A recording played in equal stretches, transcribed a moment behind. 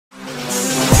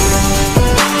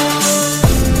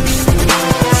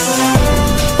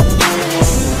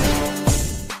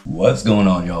What's going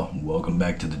on, y'all? Welcome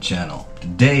back to the channel.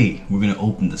 Today we're gonna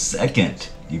open the second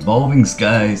Evolving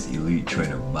Skies Elite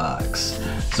Trainer box.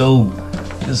 So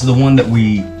this is the one that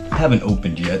we haven't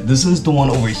opened yet. This is the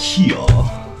one over here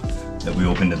that we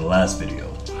opened in the last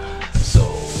video. So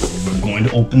we're going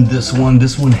to open this one.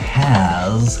 This one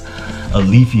has a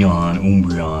Leafeon,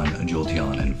 Umbreon,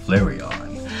 Jolteon, and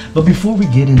Flareon. But before we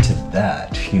get into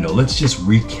that, let's just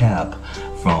recap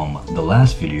from the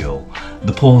last video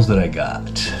the pulls that I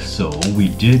got. So we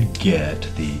did get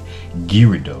the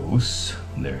Gyarados.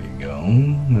 There you go.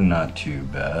 Not too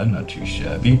bad, not too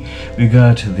shabby. We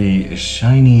got the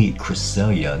shiny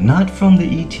Cresselia, not from the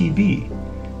ETB,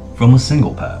 from a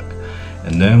single pack.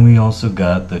 And then we also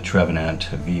got the Trevenant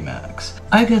VMAX.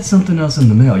 I got something else in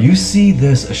the mail. You see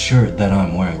this shirt that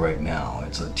I'm wearing right now.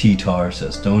 It's a T-Tar,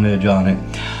 says Stone Edge on it.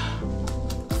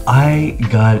 I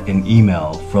got an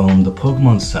email from the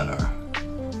Pokemon Center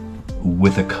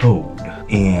with a code,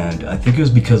 and I think it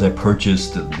was because I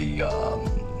purchased the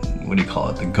what do you call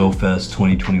it, the GoFest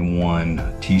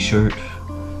 2021 t-shirt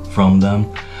from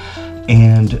them,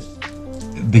 and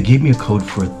they gave me a code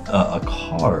for a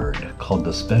card called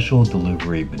the Special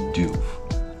Delivery Bidoof.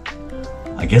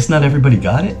 I guess not everybody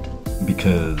got it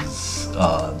because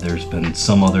there's been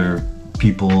some other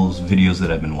people's videos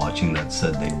that I've been watching that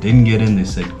said they didn't get in. They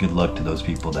said good luck to those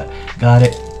people that got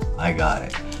it. I got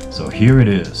it. So here it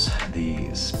is,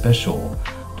 the Special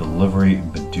Delivery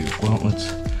Bidoof. Well,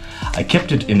 I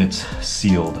kept it in its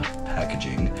sealed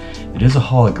packaging. It is a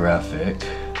holographic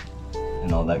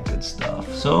and all that good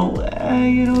stuff. So,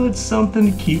 it's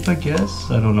something to keep, I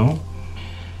guess. I don't know.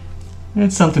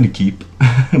 It's something to keep,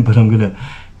 but I'm gonna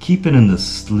keep it in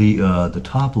the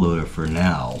top loader for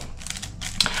now.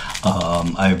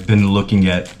 I've been looking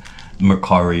at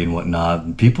Mercari and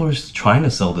whatnot. People are trying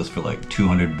to sell this for like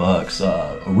 200 bucks.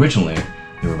 Originally,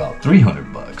 they were about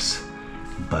 300 bucks,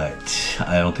 but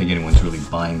I don't think anyone's really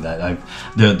buying that.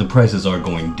 The prices are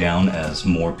going down as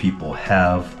more people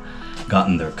have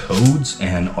gotten their codes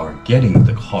and are getting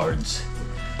the cards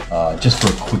just for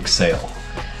a quick sale.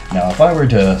 Now, if I were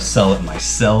to sell it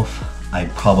myself,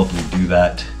 I'd probably do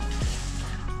that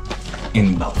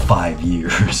in about 5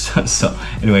 years. So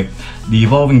anyway, the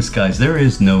Evolving Skies, there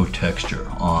is no texture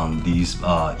on these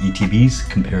ETBs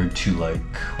compared to, like,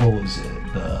 what was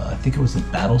it? I think it was the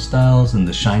Battle Styles and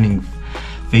the Shining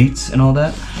Fates and all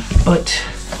that. But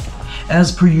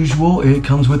as per usual, it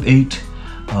comes with 8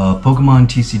 Pokemon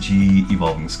TCG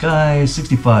Evolving Skies,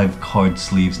 65 card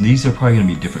sleeves. And these are probably going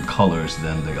to be different colors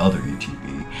than the other ETB.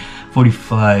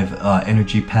 45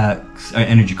 energy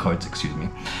cards, excuse me.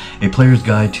 A player's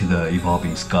guide to the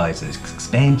Evolving Skies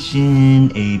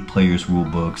expansion, a player's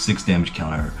rulebook, 6 damage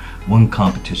counter, 1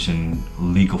 competition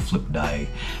legal flip die,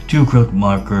 2 acrylic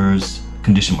markers,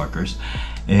 condition markers,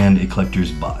 and a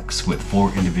collector's box with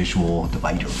 4 individual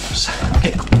dividers.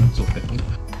 Okay, let's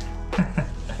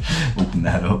open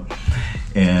that up.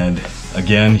 And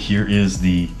again, here is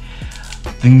the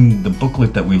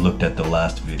booklet that we looked at the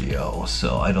last video.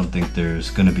 So I don't think there's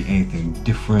gonna be anything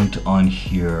different on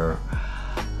here.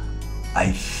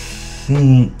 I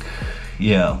think,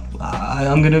 yeah,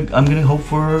 I'm gonna hope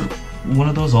for one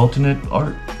of those alternate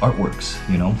artworks.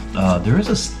 There is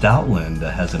a Stoutland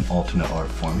that has an alternate art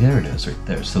form. There it is, right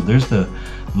there. So there's the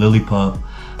Lillipup,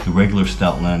 the regular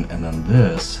Stoutland, and then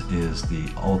this is the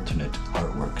alternate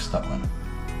artwork Stoutland.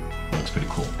 Looks pretty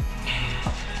cool.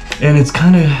 And it's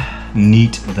kind of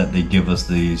neat that they give us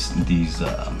these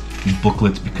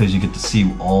booklets because you get to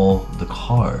see all the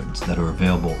cards that are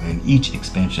available in each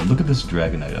expansion. Look at this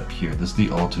Dragonite up here. This is the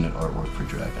alternate artwork for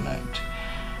Dragonite.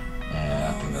 And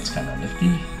I think that's kind of nifty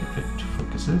if it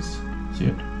focuses. See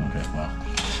it? Okay, well,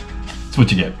 that's what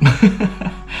you get.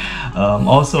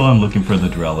 Also, I'm looking for the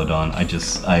Duraludon.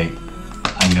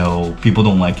 I know people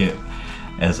don't like it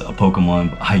as a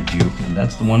Pokemon, but I do, and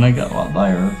that's the one I got a lot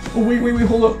by her. Oh, wait,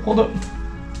 hold up.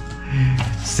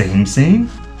 Same?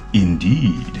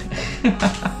 Indeed.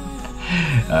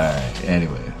 Alright,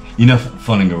 anyway, enough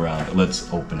funning around.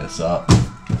 Let's open this up.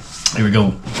 Here we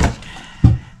go.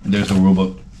 There's the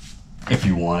rulebook if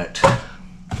you want it,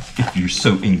 if you're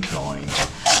so inclined.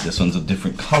 This one's of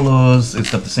different colors. It's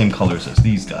got the same colors as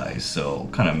these guys, so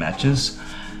kind of matches.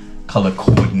 Color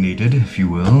coordinated, if you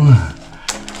will.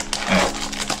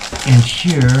 And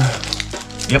here,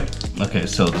 yep, okay,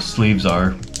 so the sleeves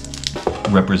are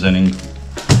representing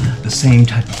the same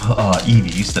type of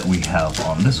Eevees that we have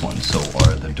on this one. So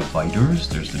are the dividers,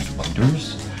 there's the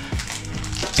dividers,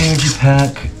 energy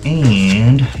pack,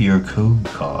 and your code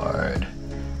card.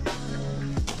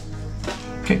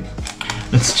 Okay,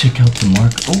 let's check out the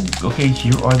mark. Oh, okay,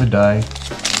 here are the die.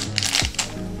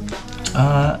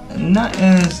 Not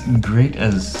as great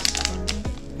as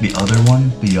the other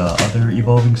one, the other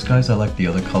Evolving Skies. I like the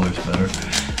other colors better.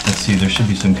 Let's see, there should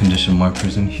be some condition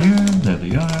markers in here. There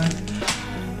they are.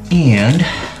 And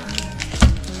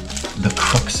the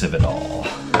crux of it all.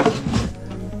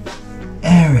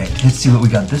 Alright, let's see what we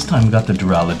got this time. We got the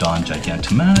Duraludon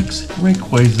Gigantamax,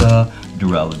 Rayquaza,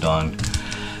 Duraludon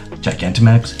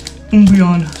Gigantamax,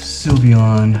 Umbreon,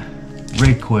 Sylveon,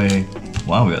 Rayquaza.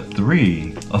 Wow, we got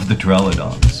 3 of the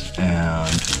Duraludons and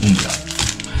Umbreon.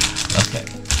 Okay,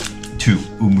 2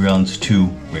 Umbreons, 2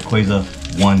 Rayquaza,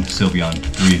 1 Sylveon,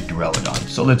 3 Duraludon.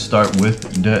 So let's start with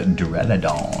the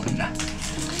Duraludon.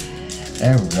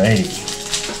 Alrighty.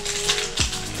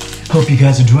 Hope you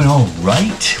guys are doing all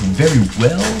right, very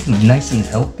well, nice and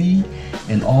healthy,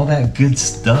 and all that good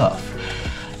stuff.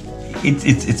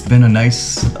 It's been a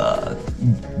nice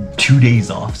 2 days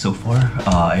off so far.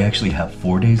 I actually have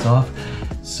 4 days off.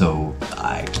 So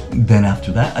then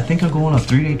after that, I think I'll go on a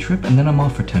 3-day trip and then I'm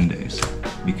off for 10 days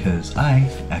because I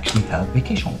actually have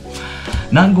vacation.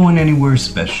 Not going anywhere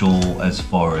special as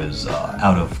far as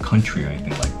out of country or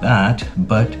anything like that,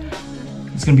 but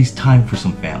it's gonna be time for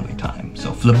some family time.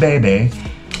 So Flabebe,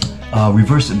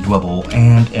 Reverse Dwebble,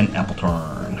 and an Apple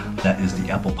Turn. That is the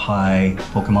apple pie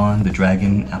Pokemon, the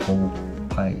dragon apple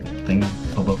pie thing.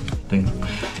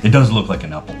 It does look like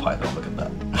an apple pie though, look at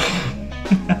that.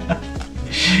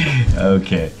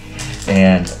 Okay,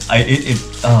 and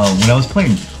when I was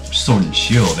playing Sword and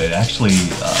Shield, it actually,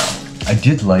 I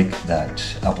did like that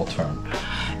apple turn.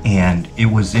 And it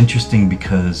was interesting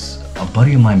because a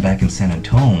buddy of mine back in San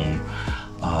Antonio,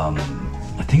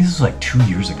 I think this was like 2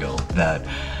 years ago, that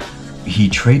he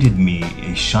traded me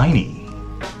a shiny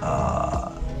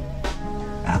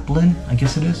Applin, I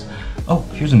guess it is. Oh,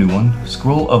 here's a new one.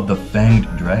 Scroll of the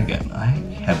Fanged Dragon. I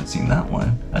haven't seen that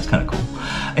one. That's kind of cool.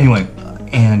 Anyway,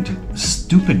 and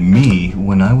stupid me,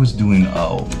 when I was doing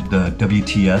the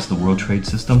WTS, the World Trade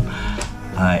System,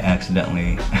 I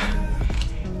accidentally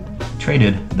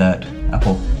traded that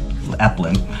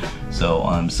Applin. So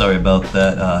I'm sorry about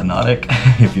that, Nautic,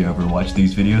 if you ever watch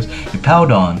these videos. The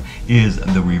Powdon is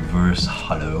the reverse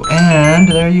holo. And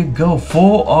there you go,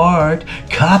 full art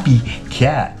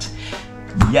copycat.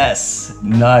 Yes,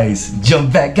 nice.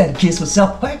 Jump back, gotta kiss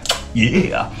myself.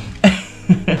 Yeah.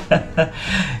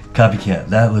 Copycat,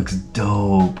 that looks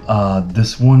dope.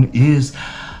 This one is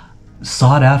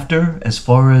sought after as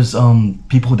far as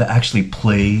people that actually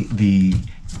play the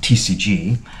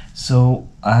TCG. So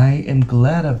I am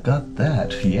glad I've got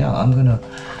that. Yeah, I'm gonna,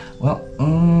 well,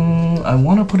 I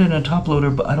want to put it in a top loader,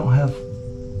 but I don't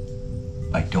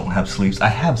have sleeves. I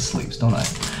have sleeves, don't I?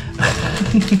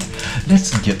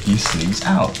 Let's get these sleeves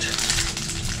out.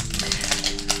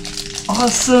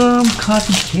 Awesome,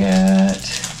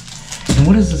 copycat. And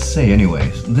what does it say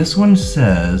anyways? This one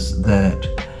says that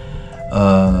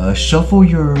shuffle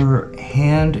your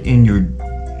hand into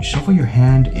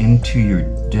your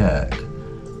deck.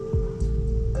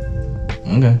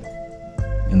 Okay.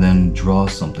 And then draw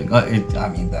something. I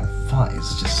mean, that font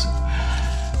is just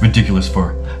ridiculous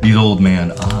for these old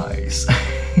man eyes.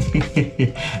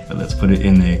 But let's put it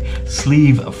in a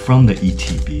sleeve from the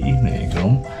ETB. There you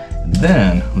go. And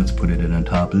then let's put it in a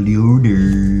top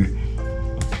loader.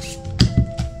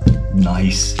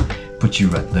 Nice. Put you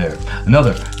right there.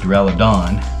 Another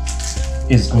Duraludon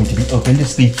is going to be opened.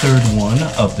 It's the 3rd one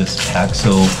of this pack.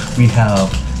 So we have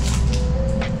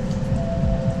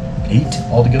 8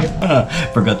 altogether.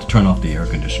 Forgot to turn off the air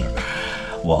conditioner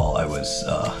while I was,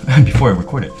 before I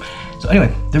recorded. So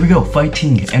anyway, there we go.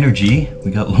 Fighting Energy.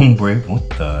 We got Lombre. What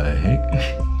the heck?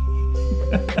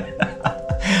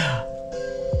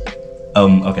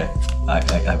 Okay. I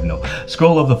have no.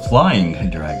 Scroll of the Flying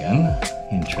Dragon.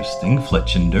 Interesting.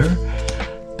 Fletchinder.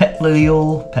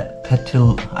 Petlil.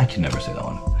 Petil. I can never say that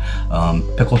one.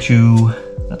 Picklechew.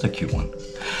 That's a cute one.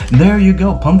 There you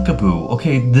go, Pumpkaboo.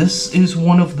 Okay, this is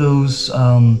one of those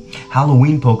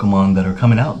Halloween Pokemon that are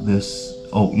coming out this...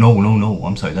 Oh, no,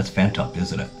 I'm sorry, that's Phantom,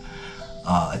 isn't it?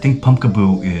 I think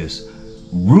Pumpkaboo is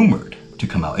rumored to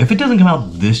come out. If it doesn't come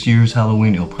out this year's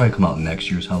Halloween, it'll probably come out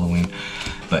next year's Halloween.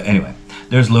 But anyway,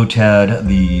 there's Lotad,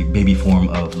 the baby form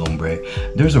of Lombre.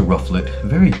 There's a Rufflet,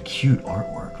 very cute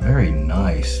artwork, very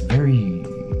nice, very...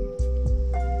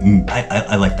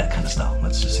 I like that kind of style,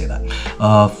 let's just say that.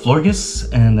 Florges,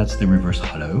 and that's the reverse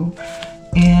holo.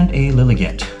 And a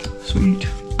Lilligant. Sweet.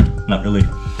 Not really.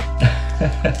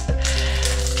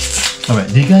 Alright,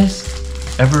 do you guys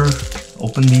ever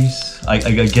open these?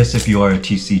 I guess if you are a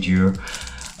TCG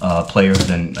player,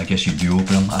 then I guess you do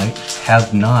open them. I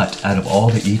have not, out of all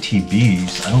the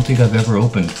ETBs, I don't think I've ever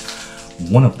opened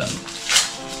one of them.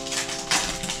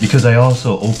 Because I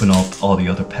also open up all the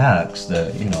other packs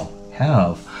that, you know,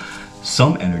 have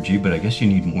some energy, but I guess you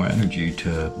need more energy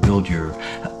to build your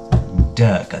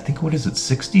deck. I think, what is it,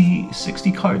 60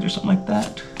 cards or something like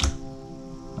that?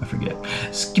 I forget.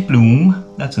 Skiploom,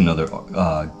 that's another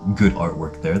good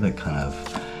artwork there that kind of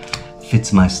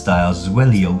fits my style.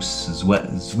 Zwelos,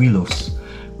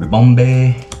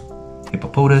 Ribombe,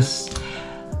 Hippopotas,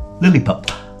 Lillipup,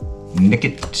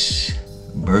 Nickit,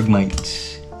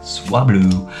 Bergmite,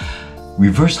 Swablu,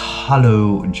 Reverse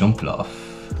Hollow Jumpluff,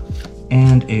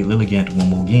 and a Lilligant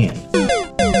Womblegan.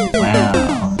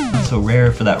 Wow, not so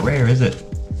rare for that rare, is it?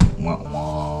 Wah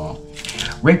wah.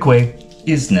 Rayquaza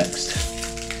is next.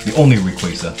 The only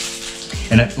Rayquaza.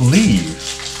 And I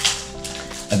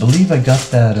believe I got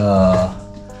that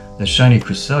the shiny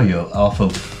Cresselia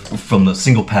from the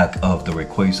single pack of the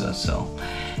Rayquaza, so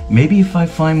maybe if I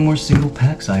find more single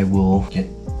packs I will get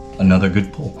another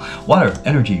good pull. Water,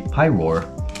 Energy, Pyroar,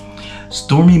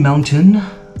 Stormy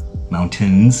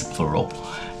Mountains plural,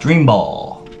 Dream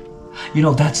Ball. You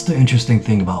know, that's the interesting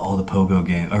thing about all the Pogo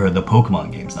games, or the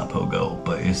Pokemon games, not Pogo,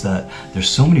 but is that there's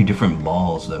so many different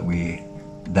balls that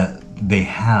they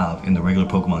have in the regular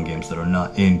Pokemon games that are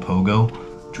not in Pogo.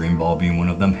 Dream Ball being one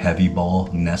of them, Heavy Ball,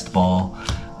 Nest Ball,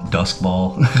 Dusk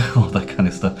Ball, all that kind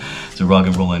of stuff. So Rock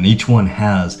and Roll, and each one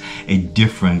has a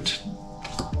different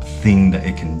thing that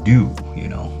it can do, you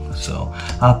know. So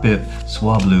Hoppip,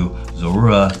 Swablu,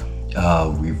 Zorua,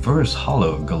 Reverse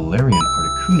Hollow, Galarian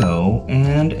Articuno,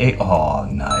 and a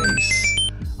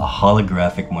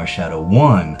holographic Marshadow,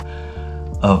 one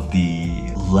of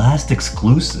the last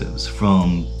exclusives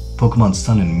from Pokemon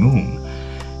Sun and Moon.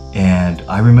 And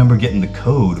I remember getting the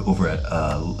code over at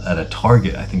a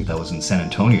Target, I think that was in San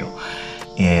Antonio,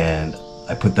 and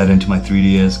I put that into my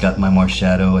 3DS, got my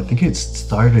Marshadow. I think it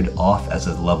started off as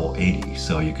a level 80,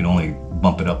 so you could only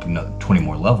bump it up 20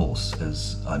 more levels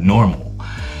as normal.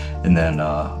 And then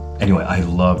anyway, I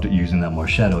loved using that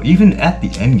Marshadow. Even at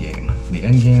the end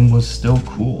game was still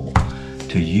cool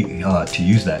to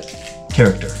use that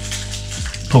character,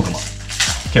 Pokemon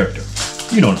character.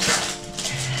 You know what I'm saying?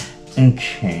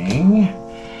 Okay,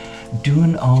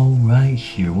 doing all right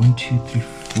here. 1, 2, 3,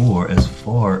 4. As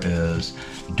far as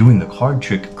doing the card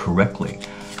trick correctly.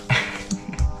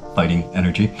 Fighting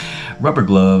Energy, Rubber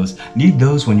Gloves. Need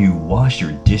those when you wash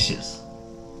your dishes.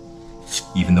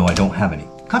 Even though I don't have any.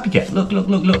 Copycat. Look.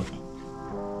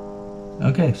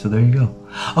 Okay, so there you go.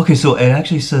 Okay, so it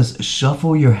actually says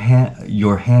shuffle your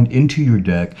hand into your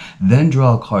deck, then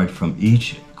draw a card from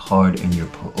each card in your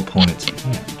opponent's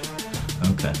hand.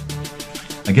 Okay,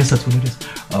 I guess that's what it is.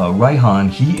 Raihan,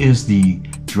 he is the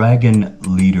dragon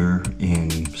leader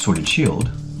in Sword and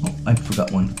Shield. Oh, I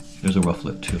forgot one. There's a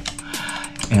Rufflet too.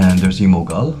 And there's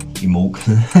Emolga,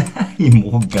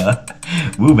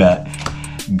 Woobat,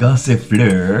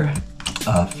 Gossifleur,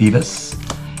 Phoebus,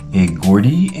 a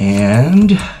Gordy,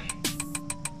 and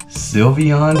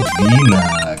Sylveon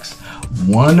VMAX.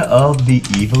 One of the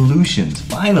evolutions.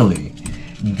 Finally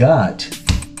got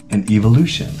an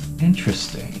evolution.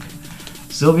 Interesting.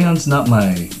 Sylveon's not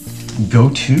my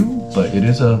go-to, but it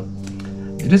is a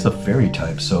fairy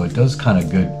type, so it does kind of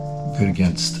good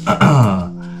against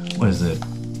what is it?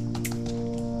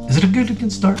 Is it a good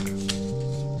against dark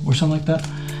or something like that?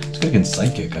 It's good against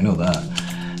psychic, I know that.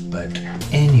 But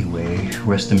anyway,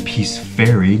 rest in peace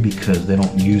fairy, because they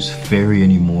don't use fairy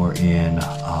anymore in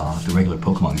the regular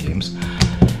Pokemon games.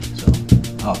 So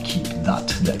I'll keep that.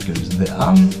 That goes there.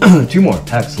 2 more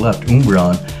packs left,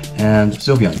 Umbreon and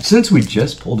Sylveon. Since we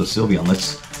just pulled a Sylveon,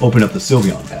 let's open up the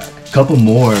Sylveon pack. A couple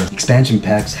more expansion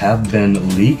packs have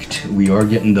been leaked. We are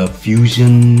getting the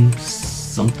Fusion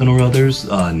something or others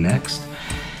next,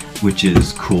 which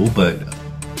is cool, but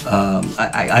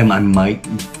I might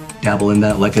dabble in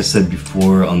that. Like I said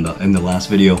before in the last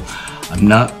video, I'm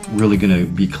not really gonna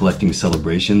be collecting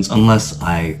celebrations unless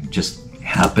I just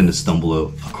happen to stumble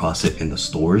across it in the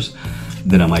stores.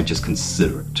 Then I might just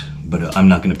consider it, but I'm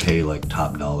not gonna pay like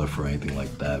top dollar for anything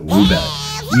like that. Woobat,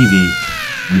 Eevee,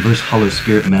 Reverse Hollow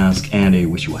Spirit Mask, and a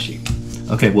Wishy-Washy.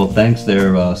 Okay, well thanks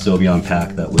there, Sylveon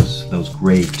pack. That was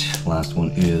great. Last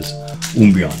one is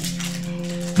Umbreon.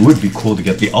 It would be cool to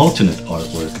get the alternate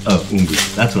artwork of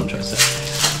Umbreon. That's what I'm trying to say.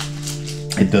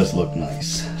 It does look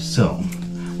nice. So,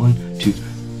 1, 2,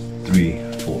 3,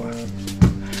 4.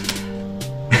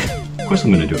 Of course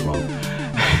I'm gonna do it wrong.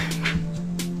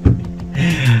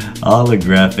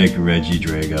 Holographic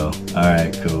Regidrago.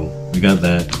 Alright, cool. We got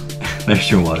that. There's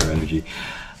your Water Energy.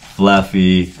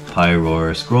 Fluffy,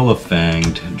 Pyroar, Scroll of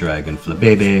Fanged, Dragon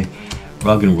Flabebe,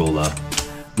 Roggenrola,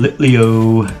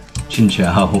 Litleo,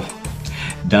 Chinchou,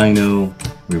 Dino,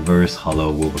 Reverse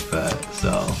Hollow Wobbuffet.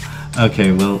 So,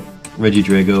 okay, well,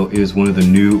 Regidrago is one of the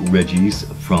new Regis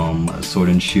from Sword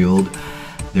and Shield.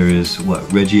 There is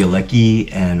what, Reggie Alecki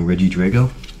and Reggie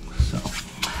Drago. So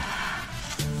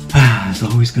there's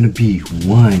always gonna be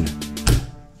one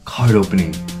card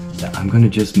opening that I'm gonna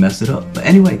just mess it up. But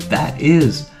anyway, that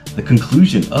is the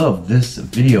conclusion of this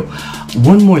video.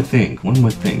 One more thing.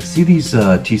 See these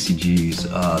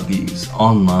TCGs, these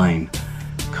online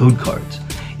code cards.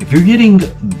 If you're getting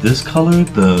this color,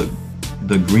 the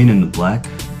green and the black,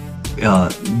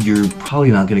 you're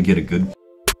probably not gonna get a good